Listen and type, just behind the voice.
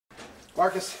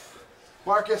Marcus,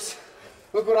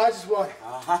 look what I just won.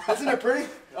 Isn't it pretty?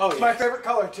 Oh, it's my favorite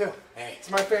color, too. Hey. It's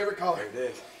my favorite color. There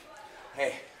it is.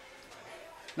 Hey.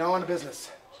 Now on to business.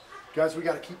 Guys, we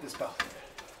got to keep this belt.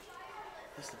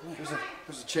 What's the plan?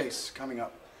 There's a chase coming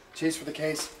up. Chase for the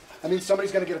case. I mean,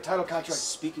 somebody's going to get a title contract.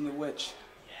 Speaking of which,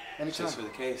 anytime. chase for the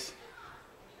case.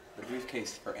 The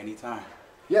briefcase for any time.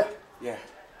 Yeah. Yeah.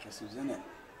 Guess who's in it?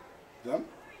 Them?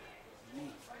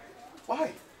 Me.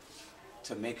 Why?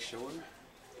 To make sure.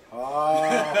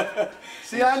 Oh.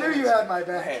 See, I knew you had my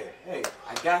back. Hey,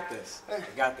 I got this. I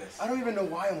got this. I don't even know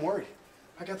why I'm worried.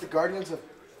 I got the Guardians of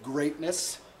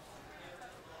Greatness.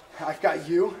 I've got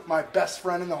you, my best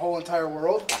friend in the whole entire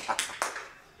world.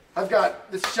 I've got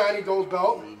this shiny gold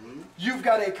belt. You've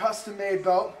got a custom-made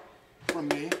belt from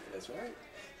me. That's right.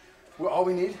 Well, all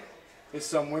we need is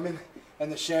some women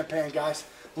and the champagne, guys.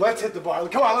 Let's hit the bar.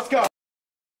 Come on, let's go.